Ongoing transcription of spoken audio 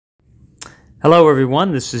Hello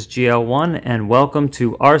everyone, this is GL1 and welcome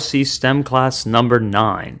to RC STEM class number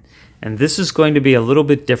 9. And this is going to be a little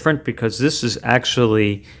bit different because this is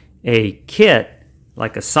actually a kit,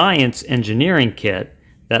 like a science engineering kit,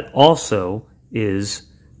 that also is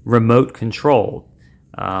remote controlled.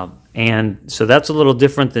 And so that's a little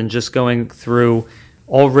different than just going through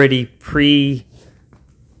already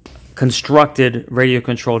pre-constructed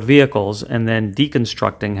radio-controlled vehicles and then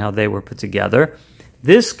deconstructing how they were put together.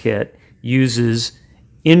 This kit uses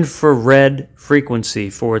infrared frequency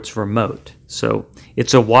for its remote. So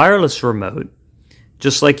it's a wireless remote,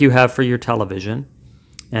 just like you have for your television.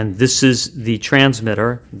 And this is the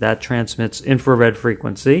transmitter that transmits infrared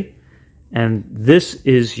frequency. And this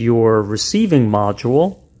is your receiving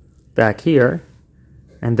module back here.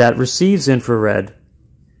 And that receives infrared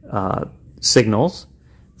signals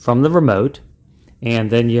from the remote.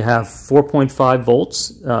 And then you have 4.5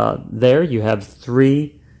 volts there. You have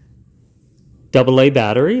 3 AA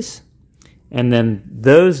batteries, and then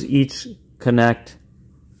those each connect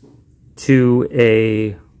to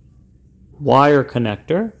a wire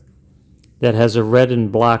connector that has a red and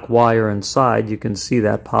black wire inside. You can see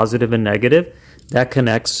that, positive and negative. That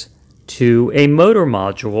connects to a motor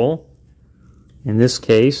module, in this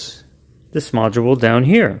case, this module down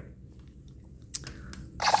here.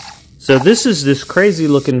 So this is this crazy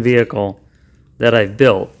looking vehicle that I've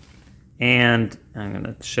built, and I'm going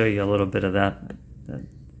to show you a little bit of that.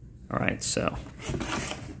 All right, so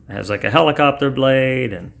it has like a helicopter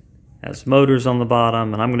blade and has motors on the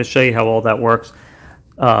bottom, and I'm going to show you how all that works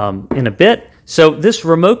in a bit. So this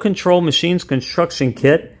remote control machines construction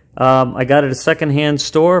kit, I got at a secondhand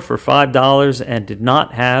store for $5 and did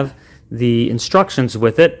not have the instructions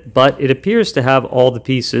with it, but it appears to have all the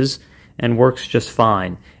pieces and works just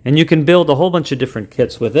fine. And you can build a whole bunch of different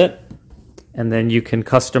kits with it, and then you can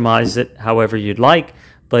customize it however you'd like.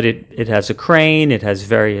 But it has a crane, it has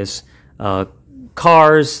various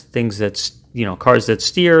cars, things that, cars that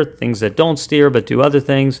steer, things that don't steer but do other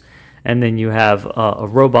things, and then you have a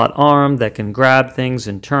robot arm that can grab things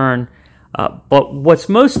and turn. But what's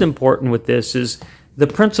most important with this is the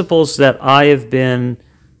principles that I have been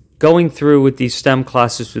going through with these STEM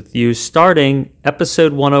classes with you, starting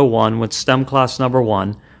episode 101 with STEM class number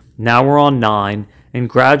 1. Now we're on 9. And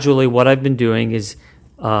gradually what I've been doing is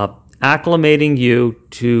acclimating you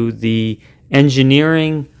to the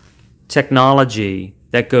engineering technology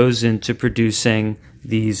that goes into producing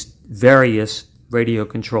these various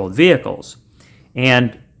radio-controlled vehicles.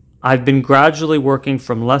 And I've been gradually working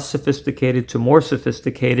from less sophisticated to more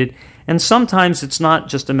sophisticated, and sometimes it's not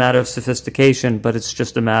just a matter of sophistication, but it's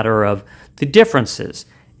just a matter of the differences.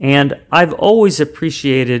 And I've always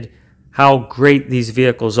appreciated how great these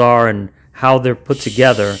vehicles are and how they're put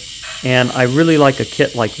together, and I really like a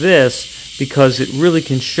kit like this because it really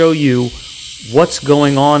can show you what's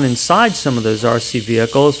going on inside some of those RC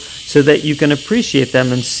vehicles so that you can appreciate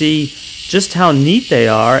them and see just how neat they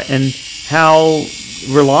are and how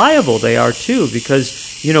reliable they are too,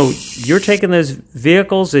 because you're taking those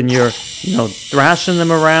vehicles and you're thrashing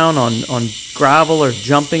them around on gravel or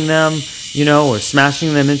jumping them, or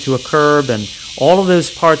smashing them into a curb, and all of those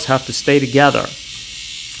parts have to stay together.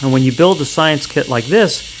 And when you build a science kit like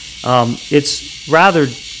this, it's rather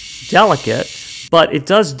delicate, but it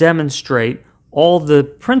does demonstrate all the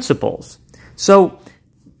principles. So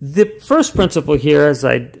the first principle here, as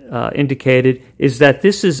I indicated, is that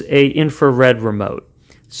this is a infrared remote.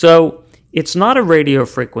 So it's not a radio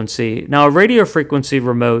frequency. Now, a radio frequency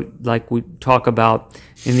remote, like we talk about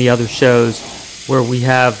in the other shows, where we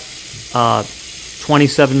have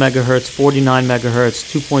 27 megahertz, 49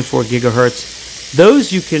 megahertz, 2.4 gigahertz,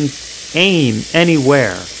 those you can aim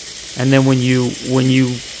anywhere, and then when you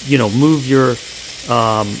move your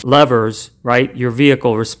levers, right, your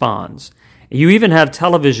vehicle responds. You even have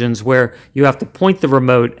televisions where you have to point the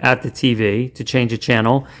remote at the TV to change a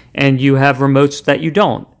channel, and you have remotes that you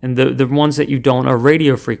don't, and the ones that you don't are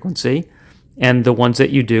radio frequency, and the ones that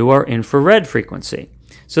you do are infrared frequency.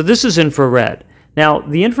 So this is infrared. Now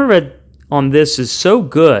the infrared on this is so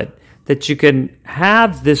good that you can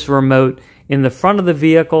have this remote in the front of the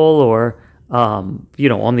vehicle or on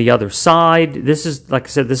the other side. This is, like I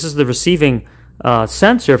said, this is the receiving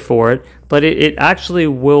sensor for it, but it actually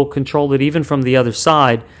will control it even from the other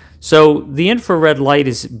side. So the infrared light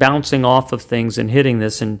is bouncing off of things and hitting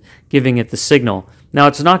this and giving it the signal. Now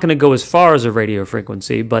it's not going to go as far as a radio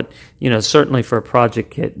frequency, but certainly for a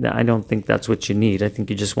project kit, I don't think that's what you need. I think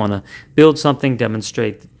you just want to build something,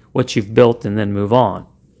 demonstrate what you've built, and then move on.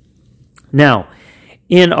 Now,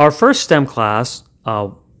 in our first STEM class,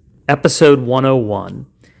 episode 101,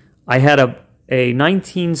 I had a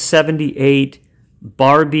 1978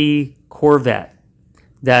 Barbie Corvette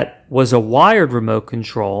that was a wired remote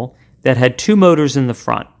control that had 2 motors in the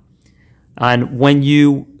front. And when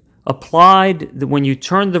you turned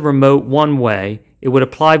the remote one way, it would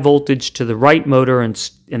apply voltage to the right motor,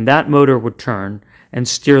 and that motor would turn and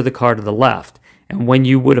steer the car to the left. And when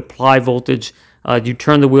you would apply voltage, you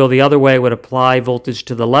turn the wheel the other way, it would apply voltage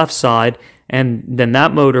to the left side, and then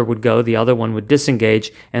that motor would go, the other one would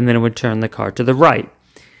disengage, and then it would turn the car to the right.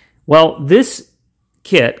 Well, this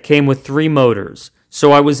kit came with 3 motors,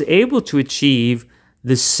 so I was able to achieve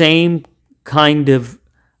the same kind of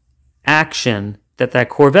action that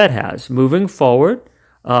Corvette has, moving forward,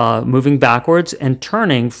 moving backwards, and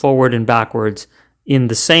turning forward and backwards in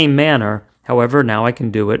the same manner. However, now I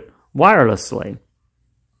can do it wirelessly.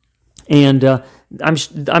 And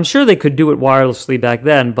I'm sure they could do it wirelessly back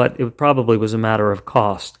then, but it probably was a matter of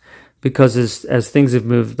cost, because as things have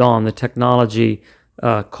moved on, the technology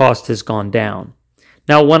cost has gone down.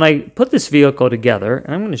 Now, when I put this vehicle together,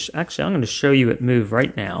 and I'm going to show you it move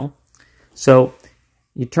right now. So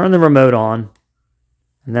you turn the remote on,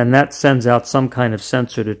 and then that sends out some kind of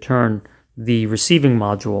sensor to turn the receiving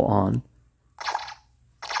module on.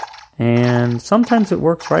 And sometimes it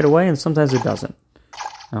works right away, and sometimes it doesn't.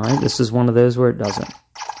 All right, this is one of those where it doesn't.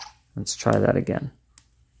 Let's try that again.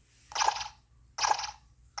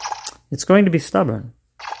 It's going to be stubborn.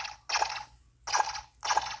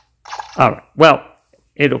 All right, well,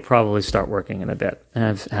 it'll probably start working in a bit.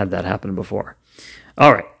 I've had that happen before.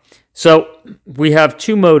 All right, so we have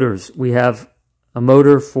 2 motors. We have a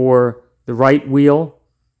motor for the right wheel,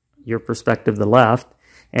 your perspective the left,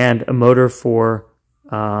 and a motor for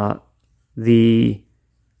the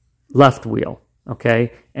left wheel,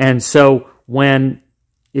 okay? And so when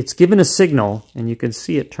it's given a signal, and you can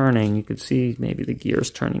see it turning, you can see maybe the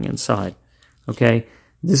gears turning inside, okay?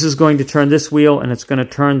 This is going to turn this wheel, and it's going to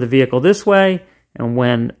turn the vehicle this way, and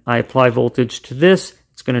when I apply voltage to this,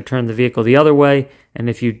 it's going to turn the vehicle the other way, and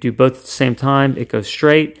if you do both at the same time, it goes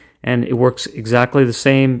straight, and it works exactly the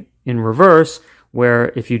same in reverse,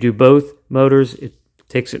 where if you do both motors, it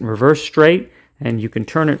takes it in reverse straight, and you can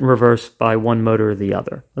turn it in reverse by one motor or the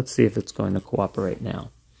other. Let's see if it's going to cooperate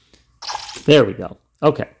now. There we go.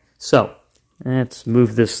 Okay, so let's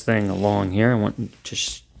move this thing along here. I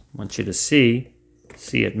want you to see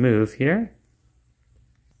it move here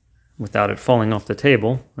without it falling off the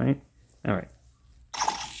table, right? All right.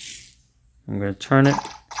 I'm going to turn it.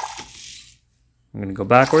 I'm going to go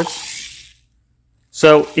backwards.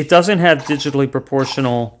 So it doesn't have digitally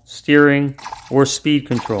proportional steering or speed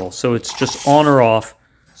control. So it's just on or off.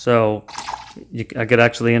 So I could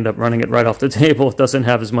actually end up running it right off the table. It doesn't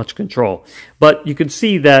have as much control. But you can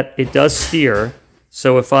see that it does steer.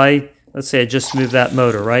 So if let's say I just move that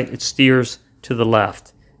motor, right? It steers to the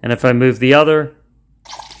left. And if I move the other,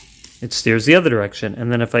 it steers the other direction.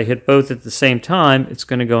 And then if I hit both at the same time, it's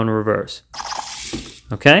going to go in reverse.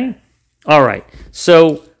 Okay? All right.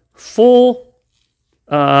 So full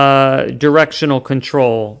directional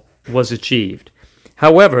control was achieved.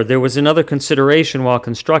 However, there was another consideration while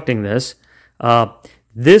constructing this.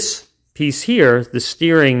 This piece here, the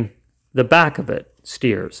steering, the back of it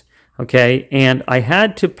steers. Okay? And I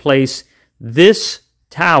had to place this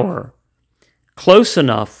tower close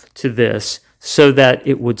enough to this so that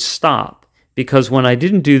it would stop. Because when I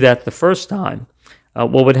didn't do that the first time,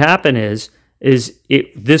 what would happen is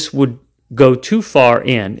this would go too far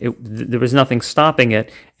in. There was nothing stopping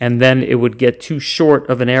it, and then it would get too short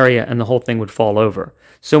of an area and the whole thing would fall over.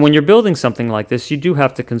 So when you're building something like this, you do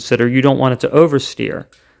have to consider you don't want it to oversteer.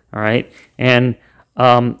 All right? And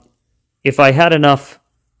if I had enough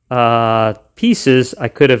pieces, I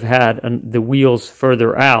could have had the wheels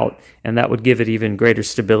further out, and that would give it even greater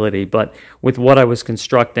stability. But with what I was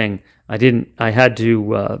constructing, I had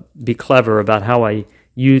to be clever about how I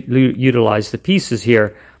utilize the pieces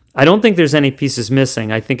here. I don't think there's any pieces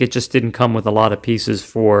missing. I think it just didn't come with a lot of pieces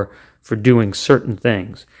for doing certain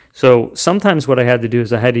things. So sometimes what I had to do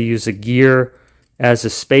is I had to use a gear as a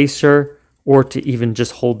spacer or to even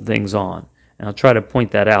just hold things on. And I'll try to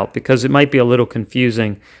point that out because it might be a little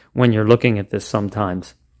confusing when you're looking at this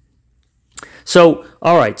sometimes. So,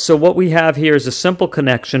 all right, so what we have here is a simple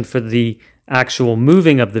connection for the actual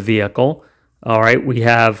moving of the vehicle. All right, we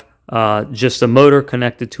have just a motor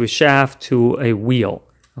connected to a shaft to a wheel.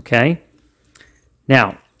 Okay?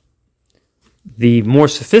 Now, the more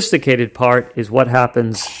sophisticated part is what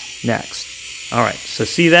happens next. All right, so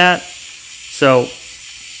see that? So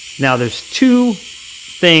now there's 2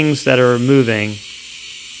 things that are moving,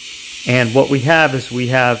 and what we have is we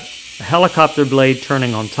have a helicopter blade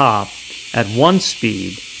turning on top at 1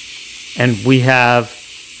 speed, and we have,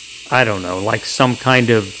 I don't know, like some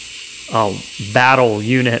kind of battle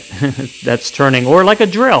unit that's turning, or like a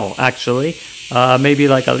drill, actually. Maybe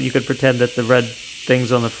like you could pretend that the red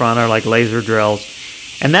things on the front are like laser drills.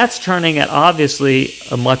 And that's turning at obviously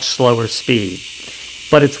a much slower speed.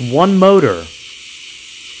 But it's one motor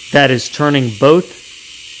that is turning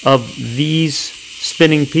both of these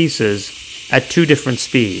spinning pieces at two different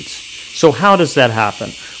speeds. So how does that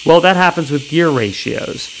happen? Well, that happens with gear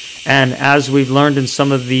ratios. And as we've learned in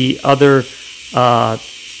some of the other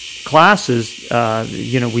classes,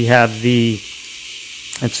 we have the,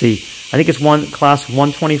 let's see, I think it's class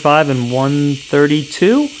 125 and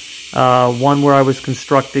 132. One where I was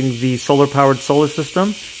constructing the solar-powered solar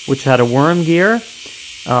system, which had a worm gear.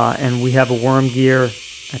 And we have a worm gear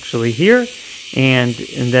actually here. And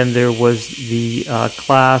then there was the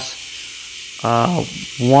class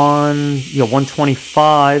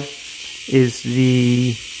 125 is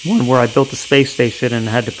the one where I built a space station and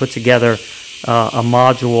had to put together a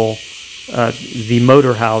module, the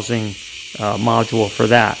motor housing module for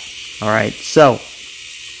that. All right, so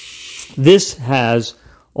this has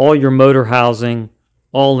all your motor housing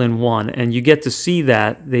all in one, and you get to see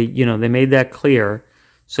that they made that clear,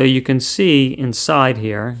 so you can see inside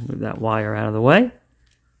here. Move that wire out of the way.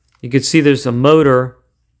 You can see there's a motor.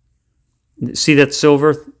 See that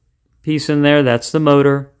silver piece in there? That's the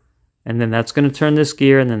motor. And then that's going to turn this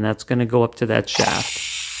gear, and then that's going to go up to that shaft.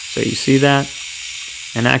 So you see that?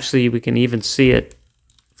 And actually, we can even see it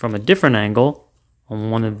from a different angle on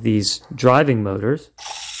one of these driving motors.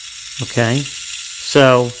 Okay?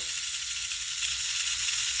 So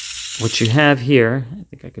what you have here, I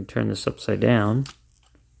think I can turn this upside down.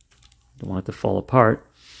 Don't want it to fall apart.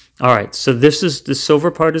 All right, so the silver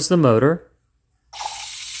part is the motor.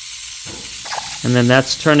 And then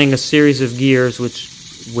that's turning a series of gears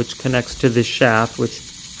which connects to this shaft, which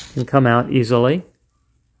can come out easily.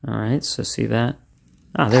 All right, so see that?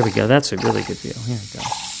 Ah, there we go. That's a really good view. Here we go.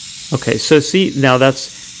 Okay, so see, now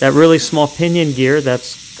that's that really small pinion gear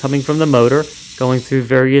that's coming from the motor, going through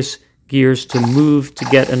various gears to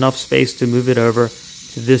get enough space to move it over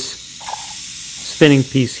to this spinning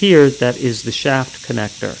piece here that is the shaft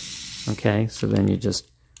connector. Okay, so then you just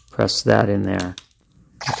press that in there.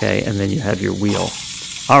 Okay, and then you have your wheel.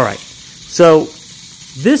 All right, so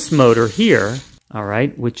this motor here, all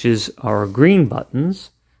right, which is our green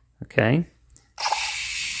buttons, okay.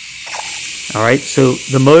 All right, so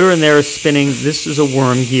the motor in there is spinning. This is a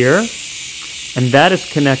worm gear, and that is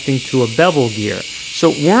connecting to a bevel gear.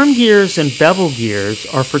 So worm gears and bevel gears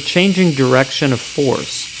are for changing direction of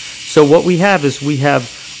force. So what we have is we have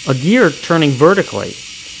a gear turning vertically,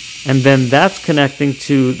 and then that's connecting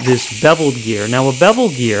to this beveled gear. Now a bevel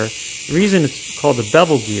gear, the reason it's called a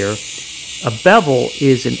bevel gear, a bevel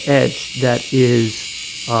is an edge that is,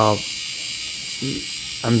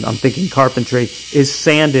 I'm thinking carpentry, is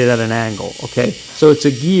sanded at an angle, okay? So it's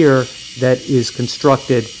a gear that is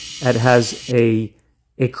constructed that has a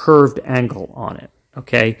curved angle on it,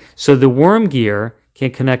 okay? So the worm gear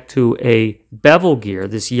can connect to a bevel gear,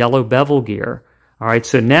 this yellow bevel gear. All right,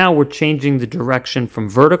 so now we're changing the direction from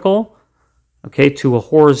vertical, okay, to a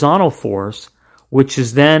horizontal force, which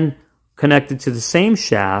is then connected to the same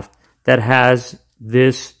shaft that has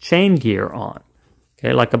this chain gear on,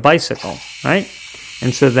 okay, like a bicycle, right?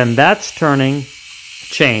 And so then that's turning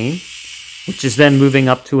chain, which is then moving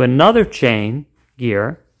up to another chain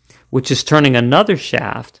gear, which is turning another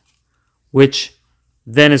shaft, which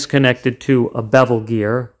then is connected to a bevel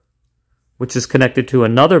gear, which is connected to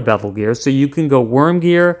another bevel gear. So you can go worm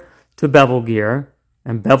gear to bevel gear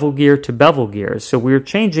and bevel gear to bevel gear. So we're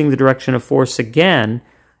changing the direction of force again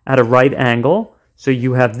at a right angle. So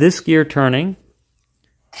you have this gear turning,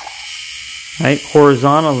 right,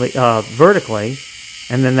 horizontally, vertically,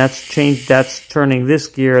 and then that's turning this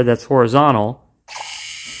gear that's horizontal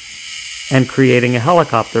and creating a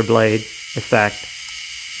helicopter blade effect.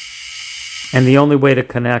 And the only way to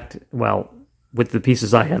connect, well, with the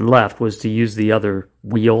pieces I had left, was to use the other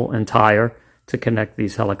wheel and tire to connect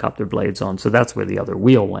these helicopter blades on. So that's where the other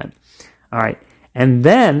wheel went. All right. And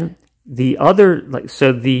then the other,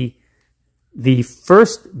 so the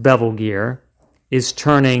first bevel gear is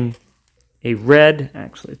turning a red,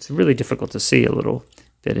 actually, it's really difficult to see a little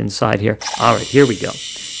bit inside here. All right, here we go.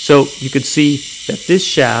 So you could see that this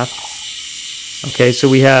shaft, okay,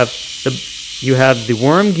 so you have the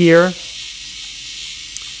worm gear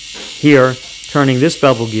here turning this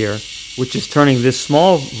bevel gear, which is turning this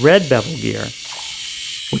small red bevel gear,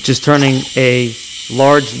 which is turning a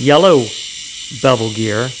large yellow bevel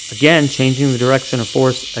gear, again changing the direction of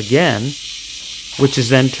force again, which is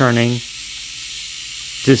then turning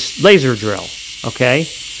this laser drill, okay?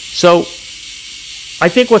 So I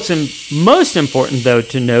think what's most important, though,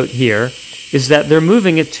 to note here is that they're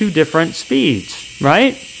moving at two different speeds,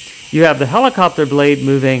 right? You have the helicopter blade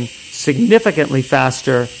moving significantly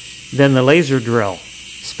faster than the laser drill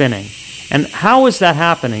spinning. And how is that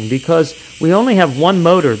happening? Because we only have one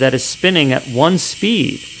motor that is spinning at one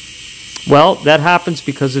speed. Well, that happens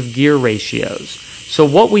because of gear ratios. So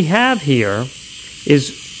what we have here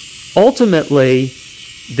is ultimately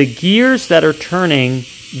the gears that are turning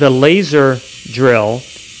the laser drill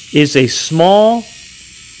is a small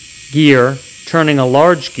gear turning a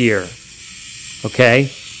large gear, okay,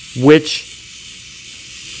 which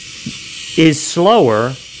is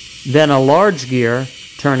slower than a large gear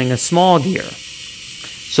turning a small gear.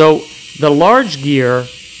 So the large gear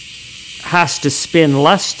has to spin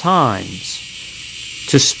less times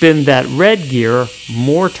to spin that red gear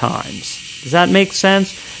more times. Does that make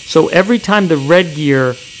sense? So every time the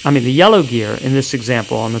yellow gear in this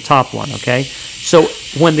example on the top one, okay? So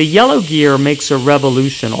when the yellow gear makes a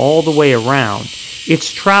revolution all the way around,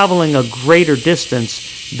 it's traveling a greater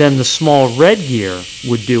distance than the small red gear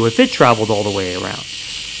would do if it traveled all the way around.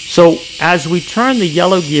 So as we turn the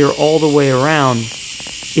yellow gear all the way around,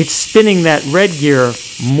 it's spinning that red gear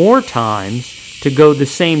more times to go the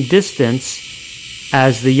same distance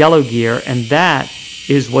as the yellow gear, and that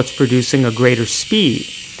is what's producing a greater speed.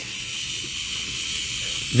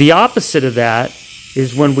 The opposite of that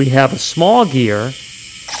is when we have a small gear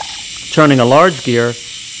turning a large gear.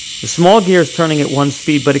 The small gear is turning at one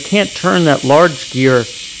speed, but it can't turn that large gear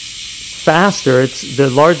faster. The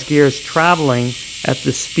large gear is traveling at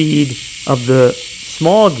the speed of the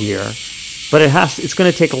small gear, but it's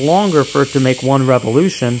going to take longer for it to make one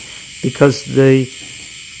revolution because the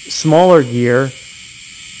smaller gear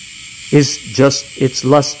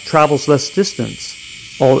travels less distance,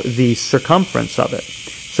 the circumference of it.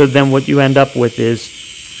 So then what you end up with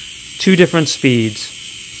is two different speeds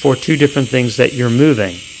for two different things that you're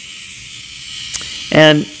moving.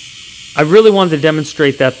 And I really wanted to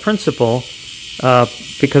demonstrate that principle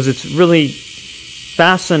because it's really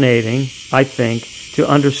fascinating, I think, to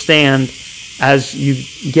understand as you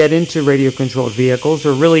get into radio-controlled vehicles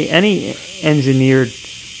or really any engineered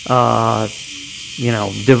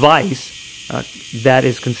device that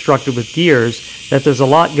is constructed with gears, that there's a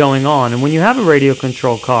lot going on. And when you have a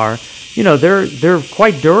radio-controlled car, they're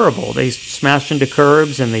quite durable. They smash into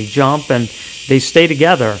curbs and they jump and they stay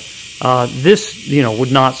together. This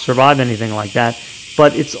would not survive anything like that,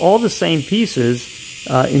 but it's all the same pieces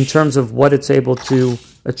in terms of what it's able to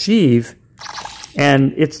achieve.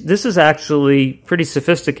 And this is actually pretty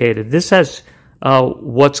sophisticated. This has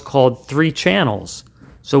what's called 3 channels.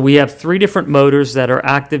 So we have 3 different motors that are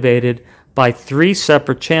activated by 3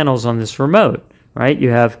 separate channels on this remote, right? You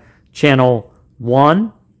have channel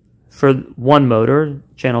 1 for one motor,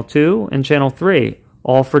 channel 2, and channel 3,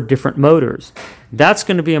 all for different motors. That's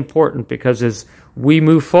going to be important because as we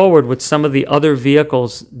move forward with some of the other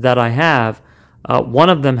vehicles that I have, one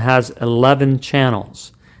of them has 11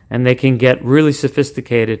 channels, and they can get really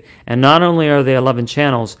sophisticated. And not only are they 11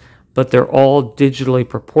 channels, but they're all digitally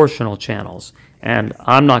proportional channels. And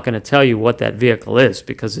I'm not going to tell you what that vehicle is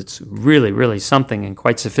because it's really, really something and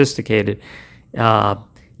quite sophisticated.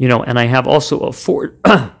 And I have also a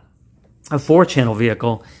 4-channel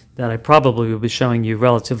vehicle that I probably will be showing you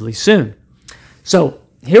relatively soon. So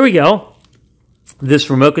here we go. This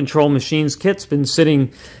remote control machines kit's been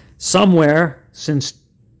sitting somewhere since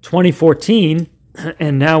 2014,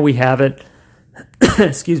 and now we have it,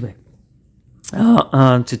 excuse me,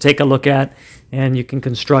 to take a look at, and you can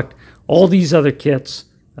construct all these other kits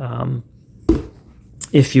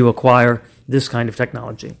if you acquire this kind of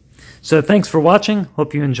technology. So thanks for watching.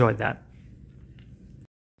 Hope you enjoyed that.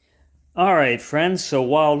 All right, friends, so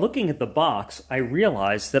while looking at the box, I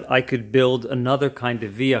realized that I could build another kind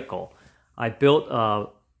of vehicle. I built a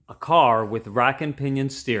car with rack and pinion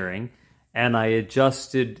steering, and I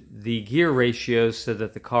adjusted the gear ratios so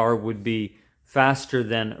that the car would be faster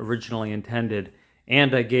than originally intended,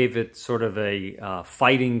 and I gave it sort of a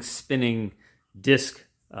fighting spinning disc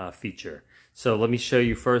feature. So let me show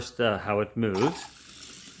you first how it moves.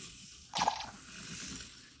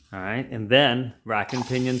 All right, and then rack and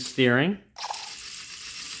pinion steering,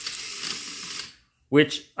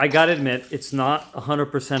 which I gotta admit, it's not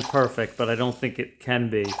 100% perfect, but I don't think it can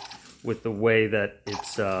be with the way that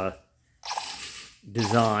it's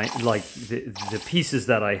designed, like the pieces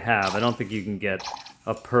that I have. I don't think you can get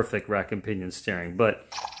a perfect rack and pinion steering, but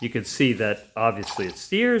you can see that obviously it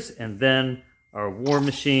steers, and then our war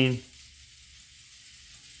machine,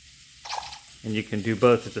 and you can do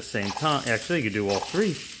both at the same time. Actually, you can do all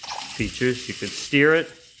 3 features. You could steer it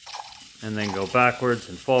and then go backwards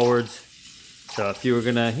and forwards So if you were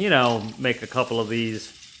gonna, you know, make a couple of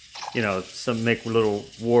these, you know, make little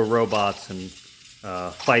war robots and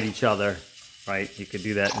fight each other, right? You could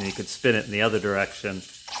do that, and you could spin it in the other direction, and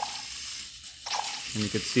you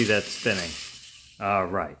could see that spinning. All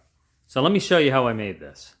right. So let me show you how I made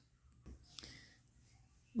this.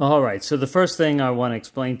 All right. So the first thing I want to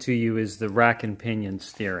explain to you is the rack and pinion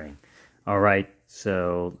steering. All right.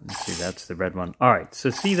 So let's see. That's the red one. All right. So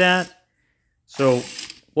see that? So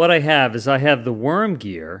what I have is I have the worm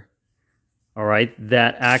gear, all right,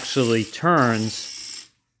 that actually turns,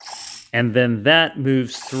 and then that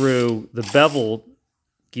moves through the bevel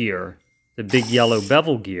gear, the big yellow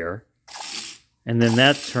bevel gear, and then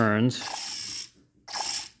that turns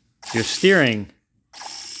your steering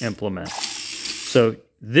implement. So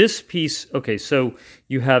this piece, okay, so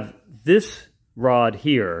you have this rod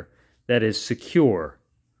here that is secure,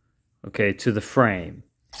 okay, to the frame.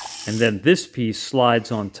 And then this piece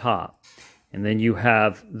slides on top. And then you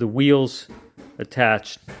have the wheels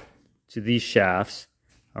attached to these shafts,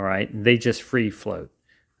 all right? And they just free float,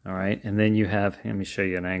 all right? And then you have, let me show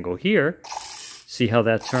you an angle here. See how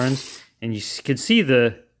that turns? And you can see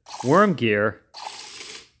the worm gear,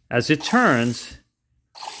 as it turns,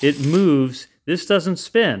 it moves. This doesn't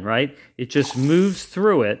spin, right? It just moves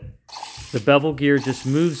through it. The bevel gear just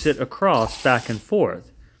moves it across back and forth.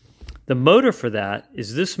 The motor for that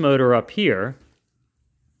is this motor up here.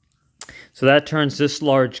 So that turns this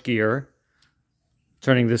large gear,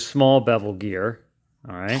 turning this small bevel gear,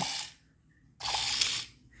 all right?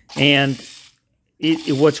 And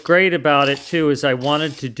what's great about it, too, is I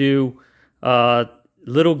wanted to do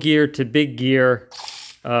little gear to big gear,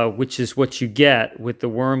 which is what you get with the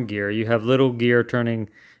worm gear. You have little gear turning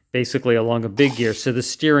basically along a big gear, so the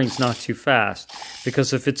steering's not too fast.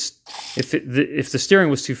 Because if the steering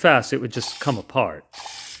was too fast, it would just come apart.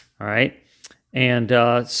 All right,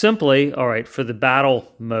 and simply, all right, for the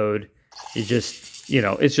battle mode, you just, you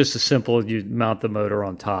know, it's just as simple. You mount the motor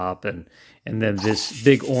on top, and then this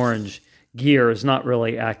big orange gear is not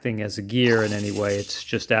really acting as a gear in any way. It's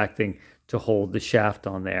just acting to hold the shaft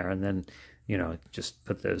on there, and then, you know, just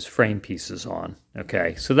put those frame pieces on.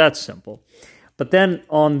 Okay, so that's simple. But then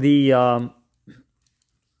on the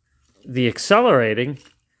accelerating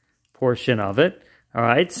portion of it, all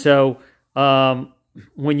right, so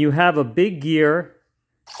when you have a big gear,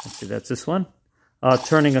 let's see, that's this one,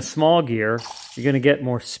 turning a small gear, you're going to get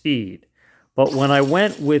more speed. But when I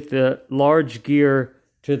went with the large gear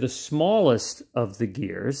to the smallest of the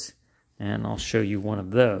gears, and I'll show you one of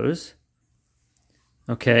those,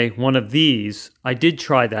 okay, one of these, I did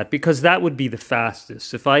try that because that would be the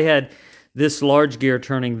fastest. If I had this large gear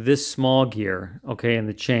turning this small gear, okay, in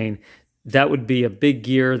the chain, that would be a big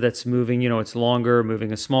gear that's moving, you know, it's longer,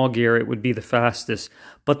 moving a small gear, it would be the fastest,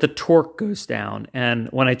 but the torque goes down. And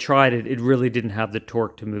when I tried it, it really didn't have the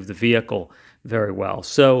torque to move the vehicle very well.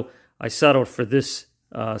 So I settled for this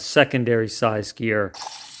secondary size gear,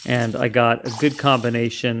 and I got a good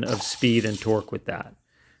combination of speed and torque with that,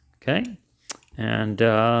 okay? And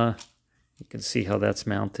you can see how that's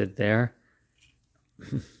mounted there.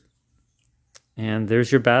 And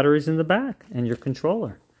there's your batteries in the back and your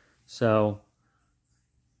controller. So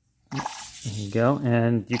there you go.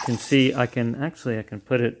 And you can see I can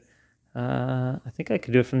put it, I think I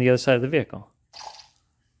could do it from the other side of the vehicle.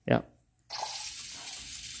 Yeah.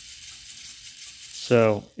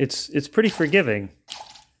 So it's pretty forgiving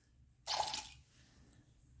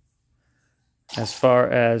as far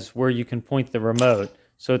as where you can point the remote.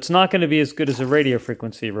 So it's not going to be as good as a radio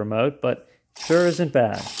frequency remote, but sure isn't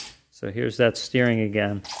bad. So here's that steering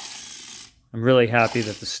again. I'm really happy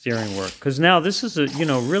that the steering worked, because now this is a, you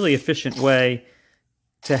know, really efficient way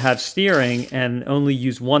to have steering and only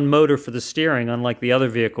use one motor for the steering, unlike the other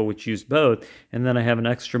vehicle which used both. And then I have an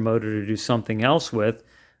extra motor to do something else with.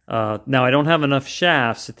 Now I don't have enough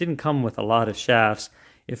shafts. It didn't come with a lot of shafts.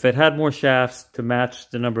 If it had more shafts to match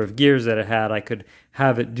the number of gears that it had, I could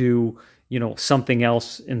have it do, you know, something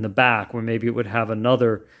else in the back, where maybe it would have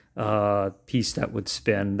another piece that would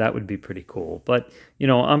spin. That would be pretty cool. But, you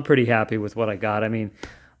know, I'm pretty happy with what I got. I mean,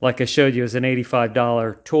 like I showed you, it's an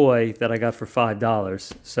 $85 toy that I got for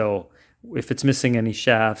 $5. So if it's missing any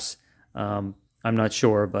shafts, I'm not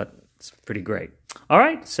sure, but it's pretty great. All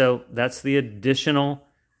right, so that's the additional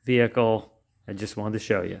vehicle I just wanted to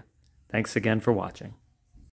show you. Thanks again for watching.